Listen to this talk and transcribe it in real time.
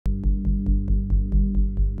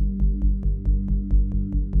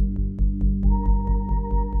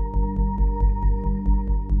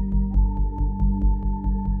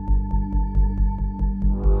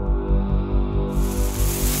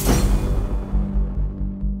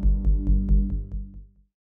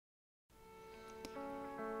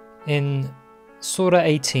In Surah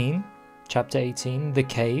 18, chapter 18, the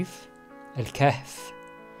cave, Al-Kahf,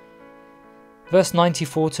 verse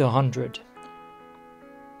 94 to 100.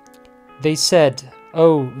 They said,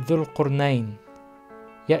 O Dhul Qurnayn,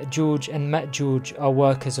 Ya'juj and Ma'juj are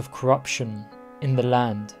workers of corruption in the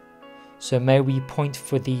land, so may we point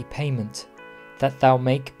for thee payment, that thou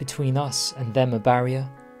make between us and them a barrier?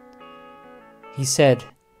 He said,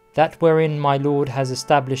 That wherein my Lord has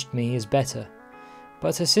established me is better,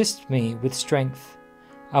 but assist me with strength,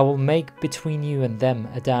 I will make between you and them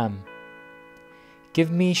a dam. Give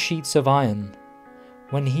me sheets of iron.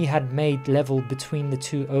 When he had made level between the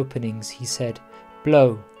two openings, he said,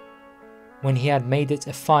 Blow. When he had made it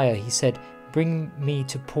a fire, he said, Bring me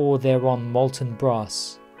to pour thereon molten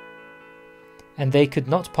brass. And they could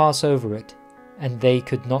not pass over it, and they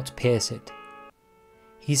could not pierce it.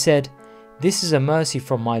 He said, This is a mercy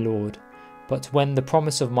from my Lord, but when the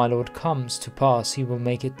promise of my Lord comes to pass, he will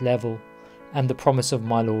make it level, and the promise of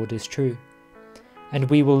my Lord is true. And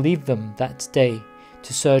we will leave them that day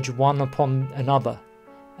to surge one upon another,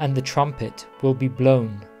 and the trumpet will be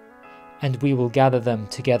blown, and we will gather them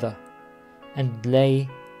together, and lay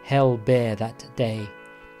hell bare that day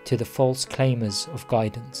to the false claimers of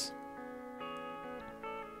guidance.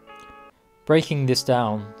 Breaking this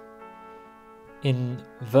down, in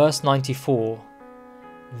verse 94,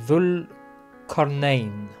 Dhul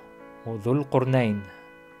Qarnayn, or Dhul Qurnayn,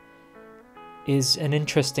 is an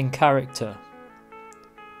interesting character.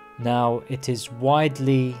 Now, it is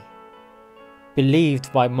widely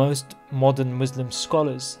believed by most modern Muslim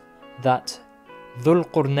scholars that Dhul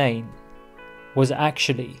Qurnayn was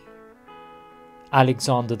actually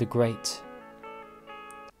Alexander the Great.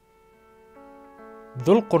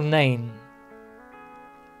 Dhul Qurnayn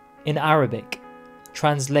in Arabic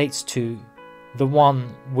translates to the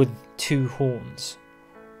one with two horns,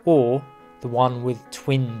 or the one with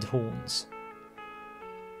twinned horns.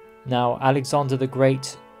 Now, Alexander the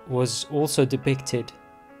Great was also depicted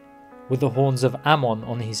with the horns of Ammon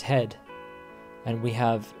on his head, and we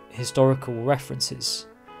have historical references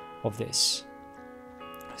of this.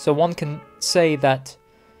 So one can say that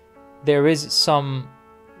there is some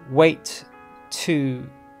weight to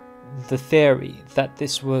the theory that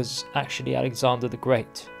this was actually Alexander the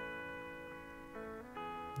Great.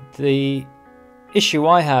 The issue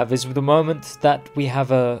I have is with the moment that we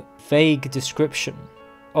have a vague description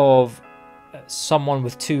of someone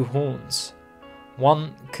with two horns.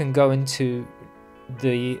 One can go into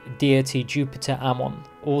the deity Jupiter Ammon,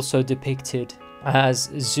 also depicted as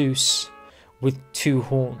Zeus with two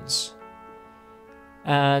horns.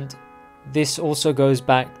 And this also goes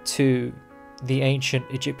back to the ancient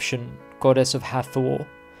Egyptian goddess of Hathor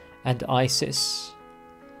and Isis,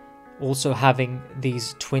 also having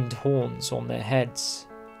these twinned horns on their heads.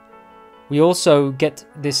 We also get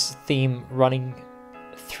this theme running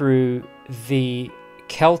through the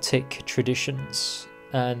Celtic traditions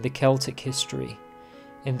and the Celtic history.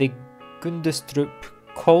 In the Gundestrup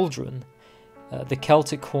cauldron, the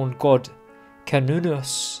Celtic horned god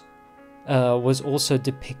Canunus was also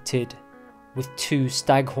depicted with two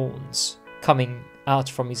stag horns coming out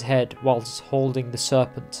from his head whilst holding the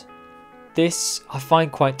serpent. This I find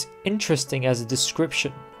quite interesting as a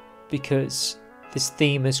description, because this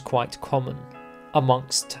theme is quite common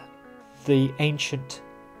amongst the ancient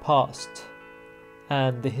past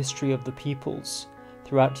and the history of the peoples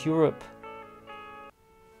throughout Europe.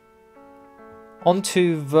 On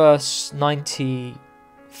to verse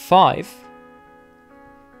 95,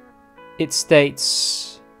 it states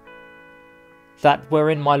that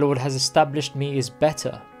wherein my Lord has established me is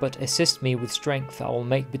better, but assist me with strength, I will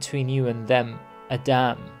make between you and them a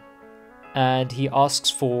dam. And he asks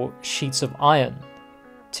for sheets of iron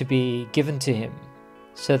to be given to him,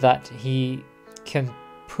 so that he can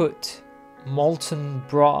put molten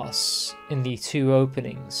brass in the two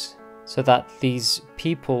openings, so that these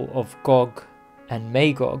people of Gog and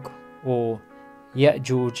Magog, or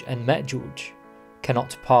Ya'juj and Ma'juj,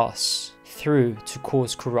 cannot pass through to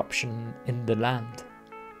cause corruption in the land.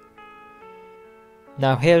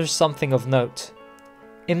 Now here's something of note.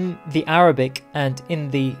 In the Arabic and in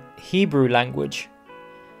the Hebrew language,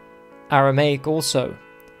 Aramaic also,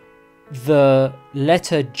 the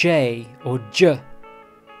letter J, or J,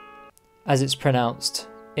 as it's pronounced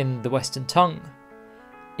in the Western tongue,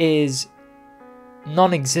 is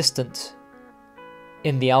non-existent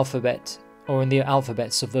in the alphabet, or in the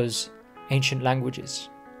alphabets of those ancient languages.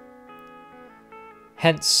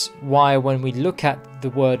 Hence why when we look at the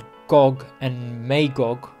word Gog and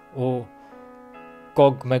Magog, or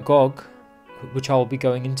Gog Magog, which I will be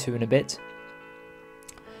going into in a bit,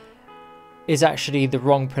 is actually the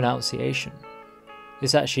wrong pronunciation.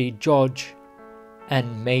 It's actually Gog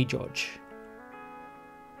and Magog.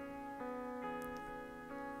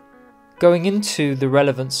 Going into the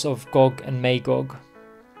relevance of Gog and Magog,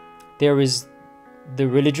 there is the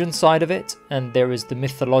religion side of it and there is the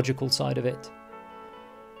mythological side of it.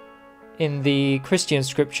 In the Christian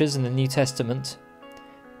scriptures in the New Testament,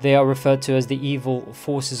 they are referred to as the evil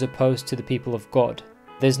forces opposed to the people of God.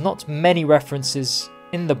 There's not many references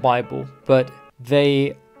in the Bible, but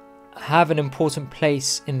they have an important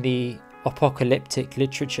place in the apocalyptic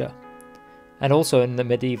literature and also in the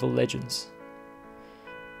medieval legends.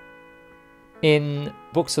 In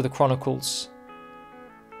Books of the Chronicles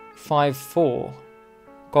 5:4,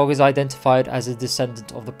 Gog is identified as a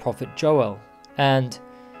descendant of the prophet Joel, and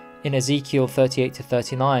in Ezekiel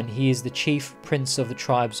 38-39, he is the chief prince of the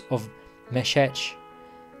tribes of Meshech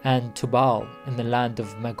and Tubal in the land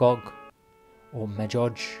of Magog, or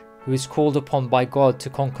Magog, who is called upon by God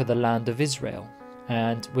to conquer the land of Israel.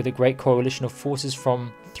 And with a great coalition of forces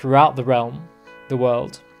from throughout the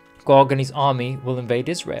world, Gog and his army will invade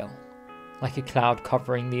Israel, like a cloud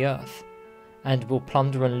covering the earth, and will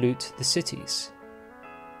plunder and loot the cities.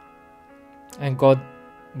 And God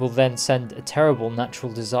will then send a terrible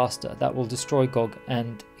natural disaster that will destroy Gog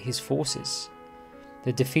and his forces.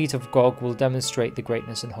 The defeat of Gog will demonstrate the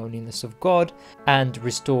greatness and holiness of God and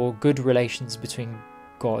restore good relations between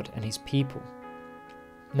God and his people.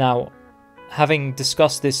 Now, having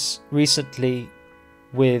discussed this recently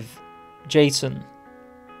with Jason,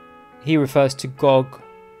 he refers to Gog,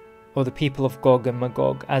 or the people of Gog and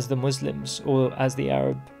Magog, as the Muslims, or as the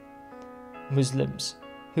Arab Muslims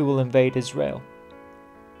who will invade Israel.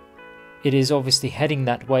 It is obviously heading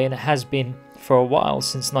that way, and it has been for a while,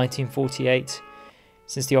 since 1948,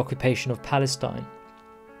 since the occupation of Palestine.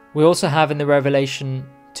 We also have in the Revelation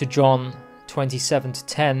to John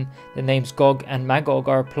 27-10, the names Gog and Magog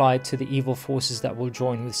are applied to the evil forces that will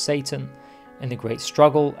join with Satan in the great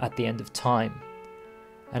struggle at the end of time.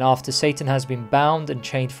 And after Satan has been bound and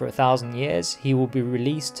chained for 1,000 years, he will be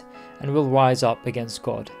released and will rise up against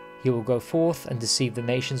God. He will go forth and deceive the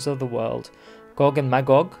nations of the world, Gog and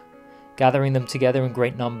Magog, gathering them together in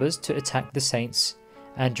great numbers to attack the saints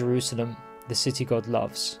and Jerusalem, the city God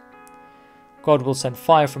loves. God will send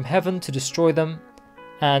fire from heaven to destroy them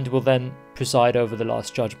and will then preside over the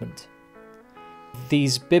last judgment.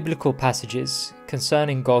 These biblical passages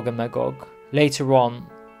concerning Gog and Magog, later on,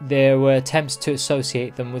 there were attempts to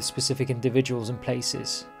associate them with specific individuals and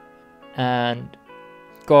places. And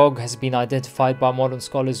Gog has been identified by modern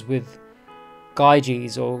scholars with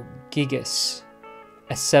Gyges or Gigas,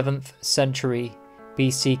 a 7th century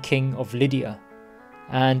BC king of Lydia,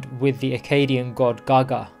 and with the Akkadian god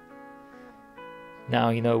Gaga. Now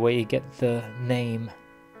you know where you get the name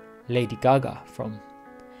Lady Gaga from.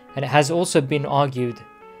 And it has also been argued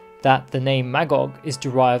that the name Magog is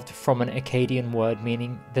derived from an Akkadian word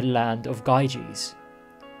meaning the land of Gyges,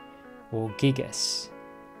 or Gigas.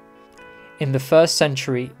 In the 1st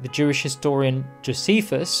century, the Jewish historian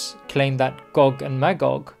Josephus claimed that Gog and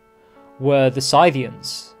Magog were the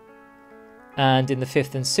Scythians, and in the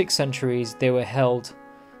 5th and 6th centuries they were held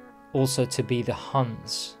also to be the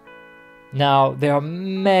Huns. Now, there are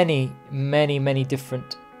many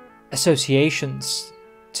different associations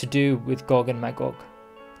to do with Gog and Magog.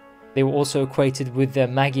 They were also equated with the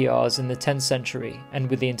Magyars in the 10th century and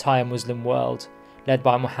with the entire Muslim world, led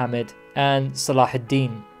by Muhammad and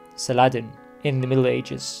Saladin in the Middle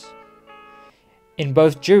Ages. In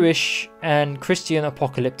both Jewish and Christian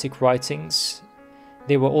apocalyptic writings,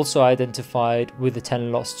 they were also identified with the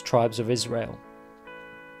 10 lost tribes of Israel.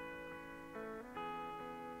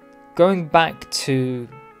 Going back to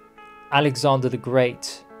Alexander the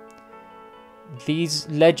Great, these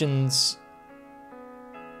legends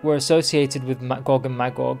were associated with Gog and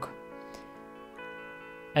Magog,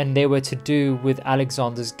 and they were to do with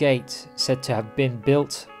Alexander's Gate, said to have been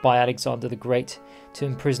built by Alexander the Great to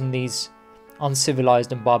imprison these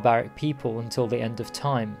uncivilized and barbaric people until the end of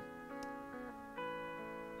time.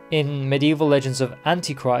 In medieval legends of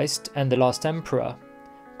Antichrist and the Last Emperor,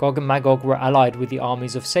 Gog and Magog were allied with the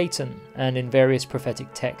armies of Satan, and in various prophetic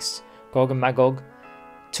texts, Gog and Magog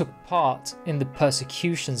took part in the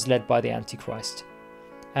persecutions led by the Antichrist,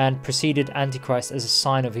 and preceded Antichrist as a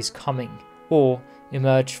sign of his coming, or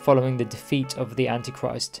emerged following the defeat of the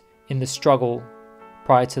Antichrist in the struggle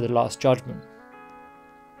prior to the Last Judgment.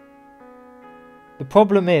 The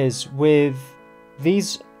problem is with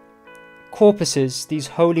these corpuses, these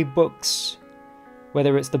holy books,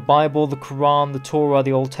 whether it's the Bible, the Quran, the Torah,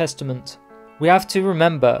 the Old Testament, we have to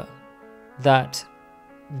remember that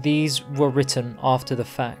these were written after the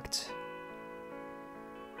fact.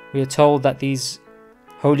 We are told that these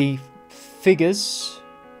holy figures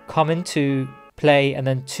come into play, and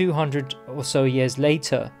then 200 or so years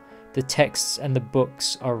later, the texts and the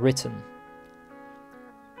books are written.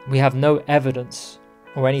 We have no evidence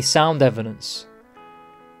or any sound evidence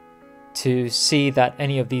to see that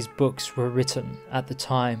any of these books were written at the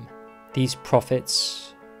time these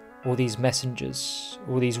prophets or these messengers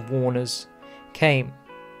or these warners came.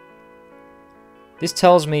 This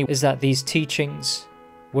tells me is that these teachings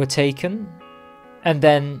were taken and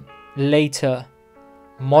then later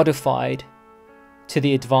modified to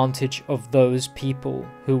the advantage of those people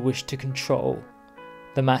who wish to control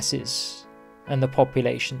the masses and the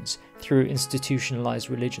populations through institutionalized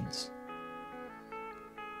religions.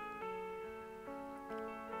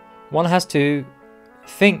 One has to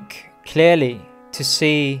think clearly to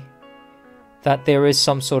see that there is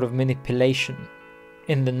some sort of manipulation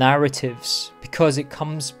in the narratives, because it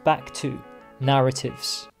comes back to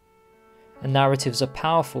narratives. And narratives are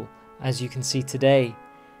powerful. As you can see today,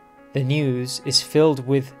 the news is filled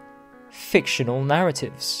with fictional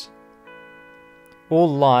narratives. All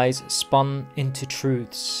lies spun into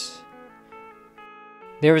truths.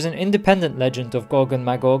 There is an independent legend of Gog and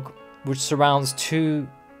Magog which surrounds two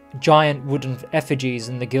giant wooden effigies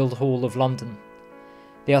in the Guildhall of London.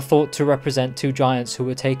 They are thought to represent two giants who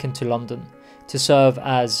were taken to London to serve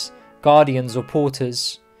as guardians or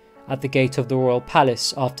porters at the gate of the royal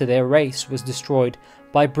palace after their race was destroyed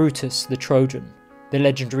by Brutus the Trojan, the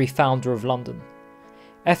legendary founder of London.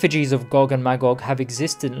 Effigies of Gog and Magog have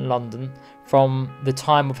existed in London from the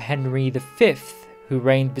time of Henry V, who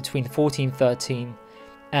reigned between 1413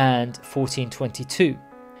 and 1422.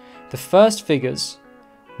 The first figures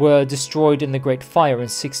were destroyed in the Great Fire in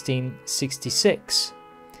 1666,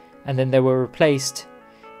 and then they were replaced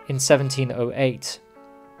in 1708.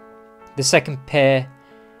 The second pair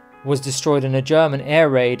was destroyed in a German air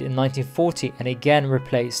raid in 1940 and again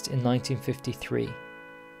replaced in 1953.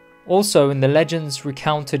 Also, in the legends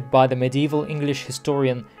recounted by the medieval English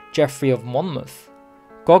historian Geoffrey of Monmouth,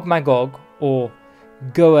 Gog Magog, or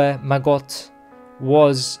Goe Magot,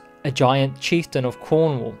 was a giant chieftain of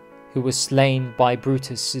Cornwall who was slain by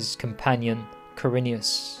Brutus's companion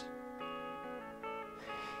Corineus.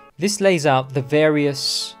 This lays out the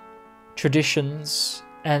various traditions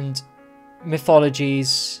and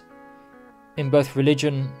mythologies in both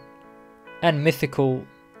religion and mythical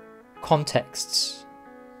contexts.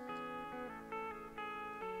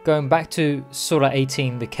 Going back to Surah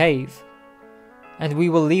 18, the cave, and we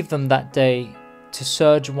will leave them that day to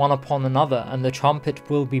surge one upon another, and the trumpet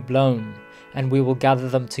will be blown, and we will gather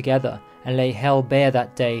them together and lay hell bare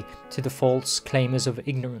that day to the false claimers of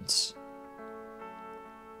ignorance.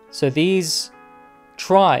 So these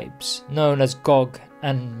tribes, known as Gog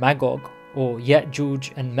and Magog, or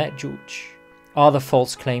Yetjuj and Metjuj, are the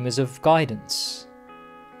false claimers of guidance.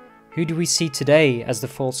 Who do we see today as the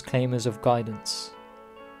false claimers of guidance?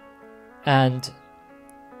 And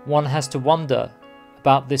one has to wonder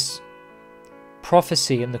about this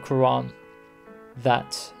prophecy in the Quran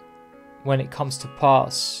that when it comes to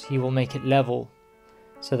pass, he will make it level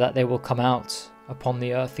so that they will come out upon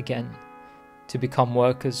the earth again to become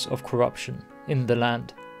workers of corruption in the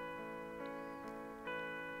land.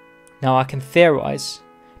 Now I can theorize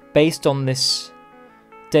based on this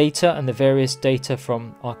data and the various data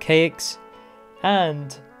from Archaics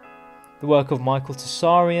and the work of Michael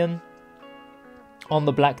Tessarian on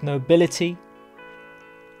the black nobility,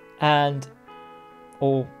 and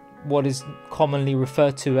or what is commonly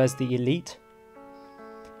referred to as the elite.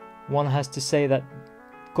 One has to say that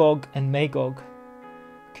Gog and Magog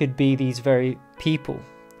could be these very people,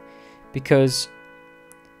 because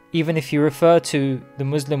even if you refer to the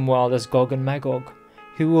Muslim world as Gog and Magog,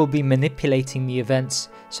 who will be manipulating the events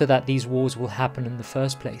so that these wars will happen in the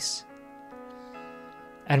first place?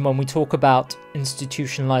 And when we talk about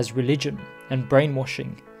institutionalized religion and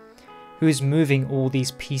brainwashing, who is moving all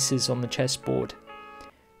these pieces on the chessboard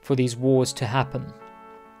for these wars to happen?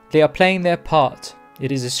 They are playing their part.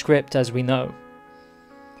 It is a script, as we know.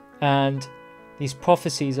 And these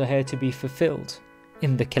prophecies are here to be fulfilled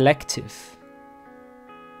in the collective.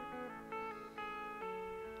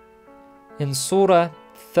 In Surah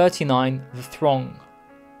 39, the throng,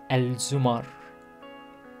 Al-Zumar,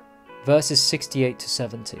 verses 68 to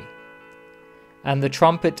 70. And the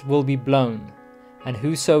trumpet will be blown, and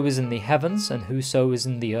whoso is in the heavens and whoso is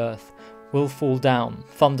in the earth will fall down,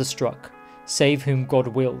 thunderstruck, save whom God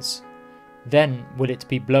wills. Then will it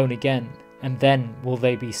be blown again, and then will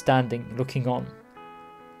they be standing looking on.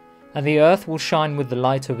 And the earth will shine with the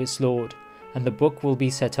light of its Lord, and the book will be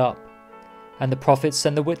set up, and the prophets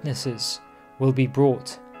and the witnesses will be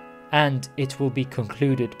brought, and it will be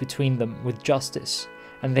concluded between them with justice,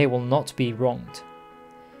 and they will not be wronged.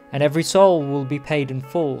 And every soul will be paid in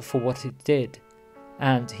full for what it did,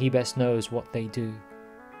 and he best knows what they do.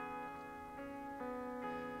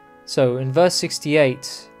 So in verse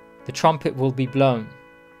 68, the trumpet will be blown.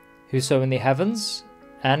 Whoso in the heavens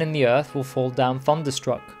and in the earth will fall down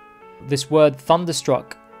thunderstruck. This word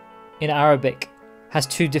thunderstruck in Arabic has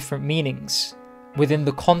two different meanings within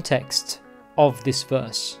the context of this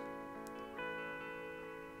verse.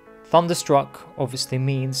 Thunderstruck obviously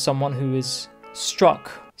means someone who is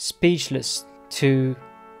struck, speechless to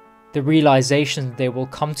the realization they will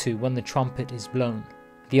come to when the trumpet is blown.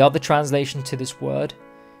 The other translation to this word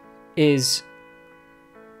is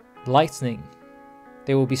lightning.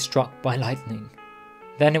 They will be struck by lightning.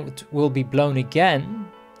 Then it will be blown again,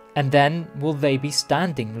 and then will they be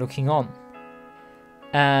standing looking on.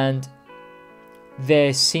 And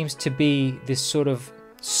there seems to be this sort of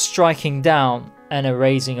striking down and a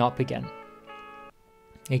raising up again.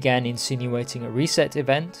 Again, insinuating a reset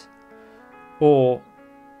event, or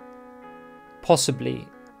possibly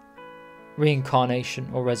reincarnation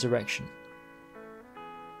or resurrection.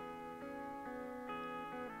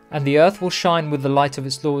 And the earth will shine with the light of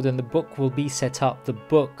its Lord, and the book will be set up. The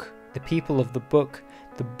book, the people of the book,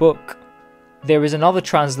 the book. There is another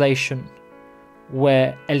translation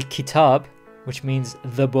where al-kitab, which means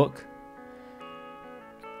the book,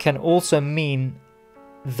 can also mean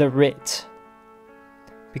the writ,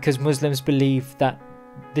 because Muslims believe that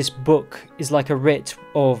this book is like a writ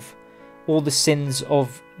of all the sins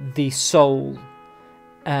of the soul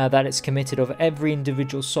that it's committed, of every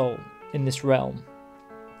individual soul in this realm,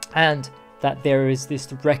 and that there is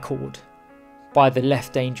this record by the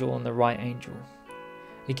left angel and the right angel.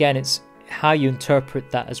 Again, it's how you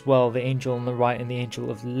interpret that as well. The angel on the right and the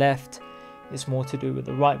angel of the left. It's more to do with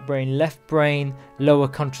the right brain, left brain, lower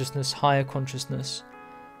consciousness, higher consciousness.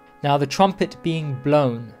 Now, the trumpet being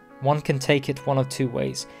blown, one can take it one of two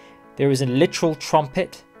ways. There is a literal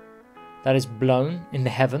trumpet that is blown in the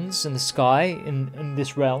heavens, in the sky, in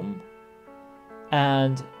this realm,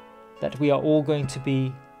 and that we are all going to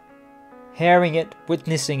be hearing it,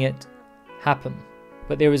 witnessing it happen.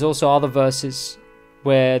 But there is also other verses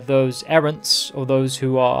where those errants, or those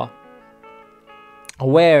who are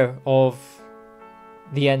aware of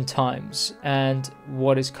the end times and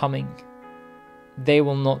what is coming, they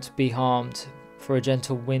will not be harmed, for a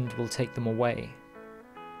gentle wind will take them away.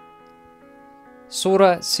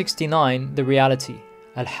 Surah 69, the reality,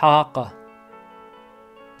 Al-Haqqa,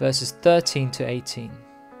 verses 13 to 18.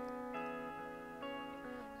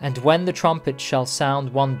 And when the trumpet shall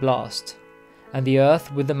sound one blast, and the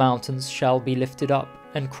earth with the mountains shall be lifted up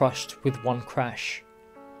and crushed with one crash,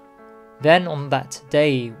 then on that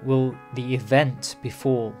day will the event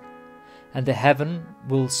befall, and the heaven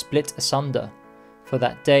will split asunder, for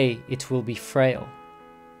that day it will be frail.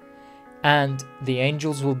 And the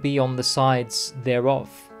angels will be on the sides thereof,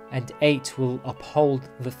 and 8 will uphold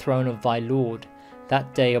the throne of thy Lord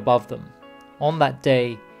that day above them. On that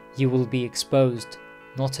day you will be exposed,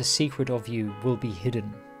 not a secret of you will be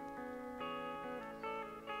hidden.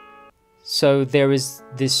 So there is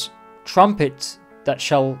this trumpet that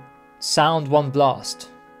shall sound one blast,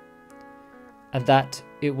 and that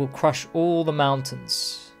it will crush all the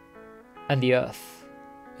mountains and the earth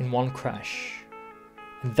in one crash.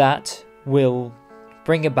 And that will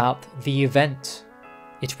bring about the event.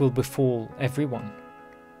 It will befall everyone.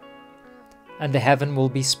 And the heaven will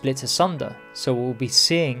be split asunder, so we'll be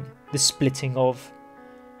seeing the splitting of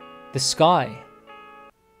the sky,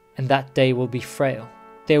 and that day will be frail.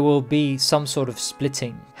 There will be some sort of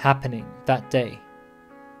splitting happening that day.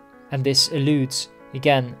 And this alludes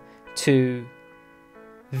again to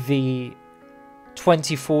the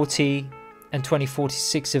 2040 and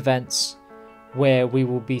 2046 events, where we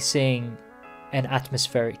will be seeing an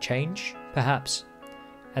atmospheric change, perhaps.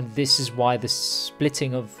 And this is why the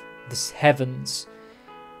splitting of the heavens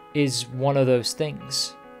is one of those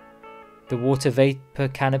things. The water vapor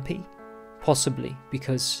canopy, possibly,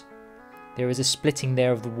 because there is a splitting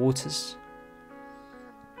there of the waters.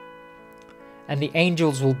 And the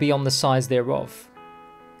angels will be on the sides thereof,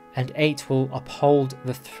 and 8 will uphold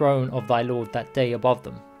the throne of thy Lord that day above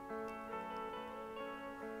them.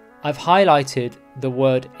 I've highlighted the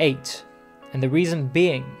word 8, and the reason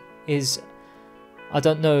being is, I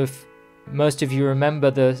don't know if most of you remember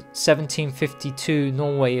the 1752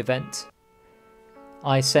 Norway event.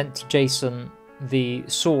 I sent Jason the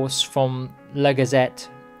source from La Gazette,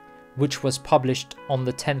 which was published on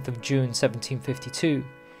the 10th of June 1752,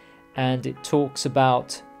 and it talks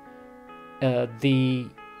about the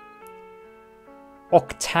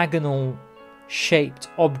octagonal shaped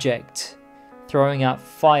object throwing out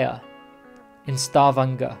fire in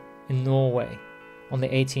Stavanger in Norway on the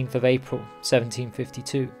 18th of April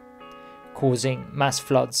 1752, causing mass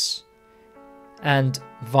floods and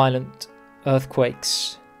violent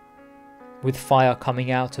earthquakes, with fire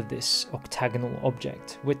coming out of this octagonal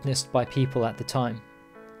object, witnessed by people at the time.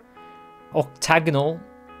 Octagonal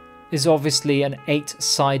is obviously an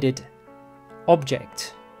 8-sided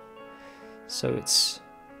object, so it's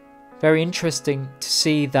very interesting to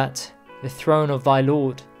see that the throne of thy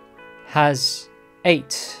Lord has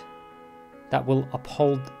 8 that will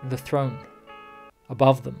uphold the throne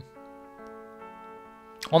above them.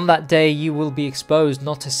 On that day you will be exposed,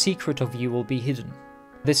 not a secret of you will be hidden.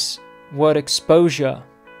 This word exposure,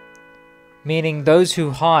 meaning those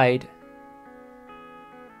who hide,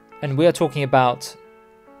 and we are talking about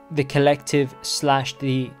the collective /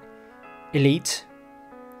 the elite,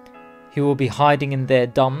 who will be hiding in their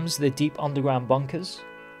dumbs, their deep underground bunkers.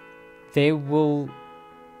 They will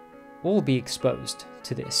all be exposed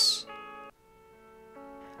to this,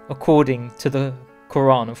 according to the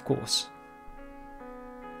Quran, of course.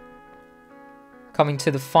 Coming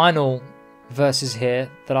to the final verses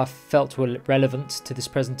here that I felt were relevant to this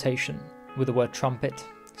presentation with the word trumpet.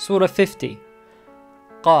 Surah 50,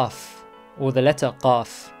 Qaf, or the letter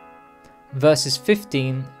Qaf, verses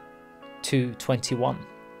 15 to 21.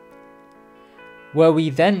 Were we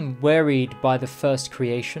then wearied by the first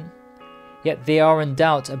creation? Yet they are in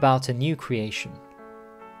doubt about a new creation.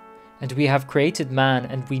 And we have created man,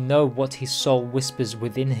 and we know what his soul whispers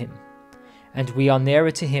within him, and we are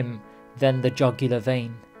nearer to him than the jugular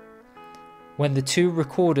vein. When the 2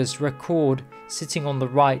 recorders record sitting on the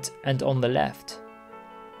right and on the left,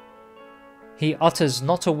 he utters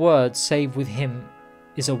not a word save with him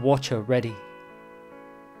is a watcher ready.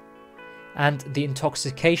 And the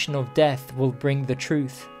intoxication of death will bring the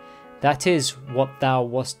truth, that is what thou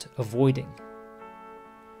wast avoiding.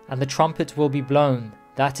 And the trumpet will be blown,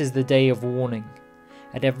 that is the day of warning,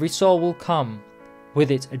 and every soul will come,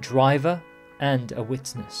 with it a driver and a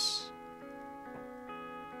witness.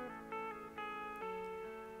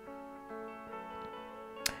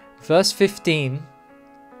 Verse 15,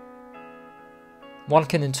 one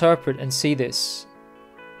can interpret and see this.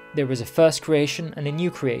 There is a first creation and a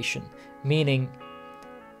new creation, meaning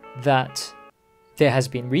that there has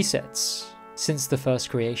been resets since the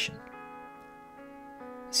first creation.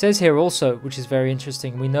 It says here also, which is very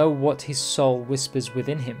interesting, we know what his soul whispers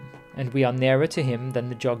within him, and we are nearer to him than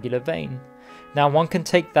the jugular vein. Now one can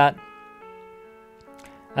take that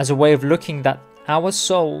as a way of looking that our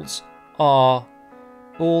souls are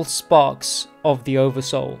all sparks of the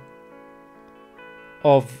oversoul,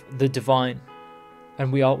 of the divine,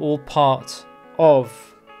 and we are all part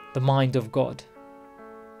of the mind of God.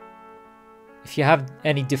 If you have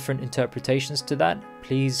any different interpretations to that,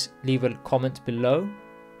 please leave a comment below.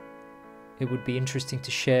 It would be interesting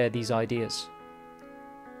to share these ideas.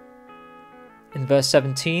 In verse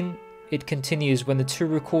 17, it continues, when the 2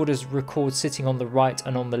 recorders record sitting on the right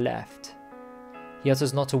and on the left, he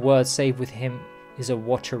utters not a word save with him is a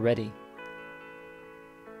watcher ready.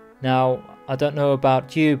 Now, I don't know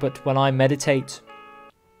about you, but when I meditate,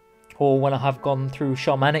 or when I have gone through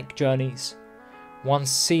shamanic journeys, one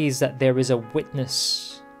sees that there is a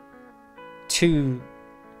witness to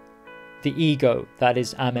the ego that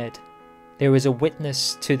is Ahmed. There is a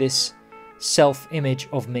witness to this self-image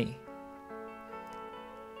of me.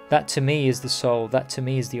 That to me is the soul, that to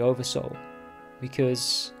me is the oversoul,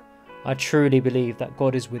 because I truly believe that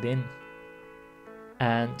God is within,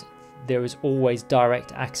 and there is always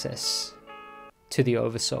direct access to the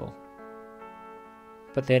oversoul.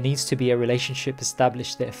 But there needs to be a relationship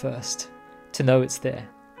established there first to know it's there.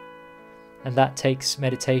 And that takes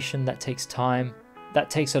meditation, that takes time, that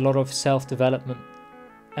takes a lot of self-development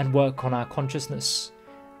and work on our consciousness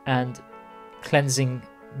and cleansing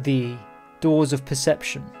the doors of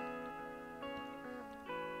perception.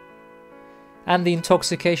 And the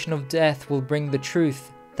intoxication of death will bring the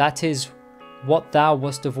truth, that is what thou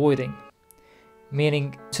wast avoiding.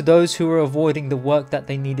 Meaning to those who are avoiding the work that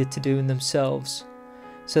they needed to do in themselves,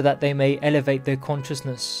 so that they may elevate their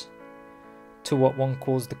consciousness to what one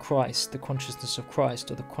calls the Christ, the consciousness of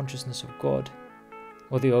Christ, or the consciousness of God,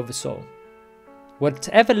 or the oversoul.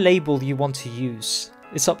 Whatever label you want to use,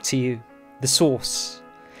 it's up to you, the source.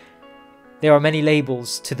 There are many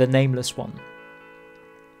labels to the nameless one.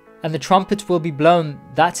 And the trumpet will be blown,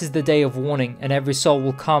 that is the day of warning, and every soul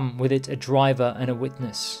will come with it a driver and a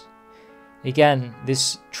witness. Again,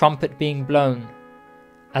 this trumpet being blown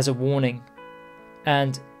as a warning,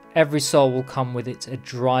 and every soul will come with it a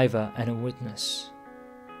driver and a witness.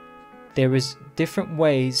 There is different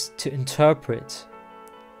ways to interpret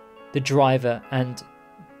the driver and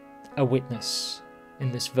a witness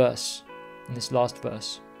in this verse, in this last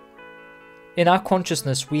verse. In our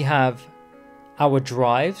consciousness, we have our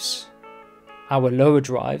drives, our lower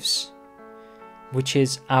drives, which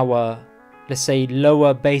is our, let's say,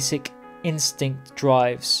 lower basic instinct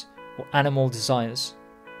drives or animal desires.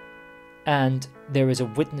 And there is a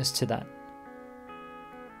witness to that,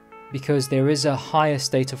 because there is a higher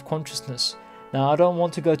state of consciousness. Now, I don't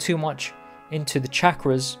want to go too much into the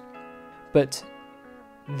chakras, but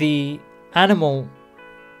the animal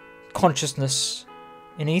consciousness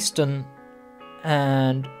in Eastern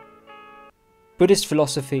and Buddhist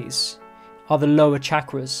philosophies are the lower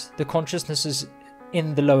chakras. The consciousness is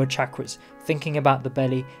in the lower chakras, thinking about the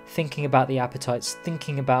belly, thinking about the appetites,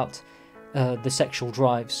 thinking about the sexual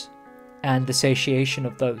drives and the satiation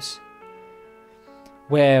of those.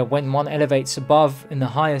 Where when one elevates above in the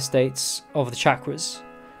higher states of the chakras,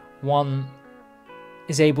 one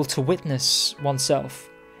is able to witness oneself,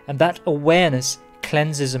 and that awareness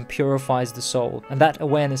cleanses and purifies the soul, and that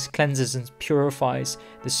awareness cleanses and purifies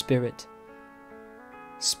the spirit.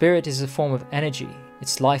 Spirit is a form of energy,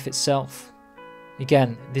 it's life itself.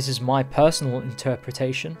 Again, this is my personal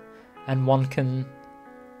interpretation, and one can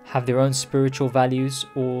have their own spiritual values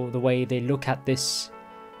or the way they look at this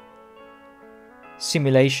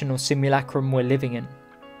simulation or simulacrum we're living in.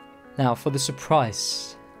 Now, for the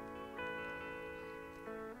surprise.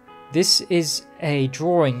 This is a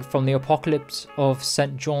drawing from the Apocalypse of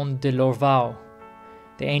St. John de Lorval,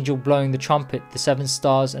 the angel blowing the trumpet, the 7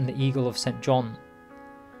 stars and the eagle of St. John.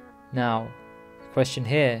 Now, the question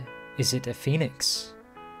here, is it a phoenix?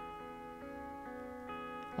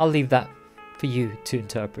 I'll leave that for you to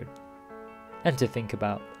interpret and to think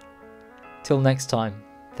about. Till next time,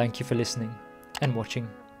 thank you for listening and watching.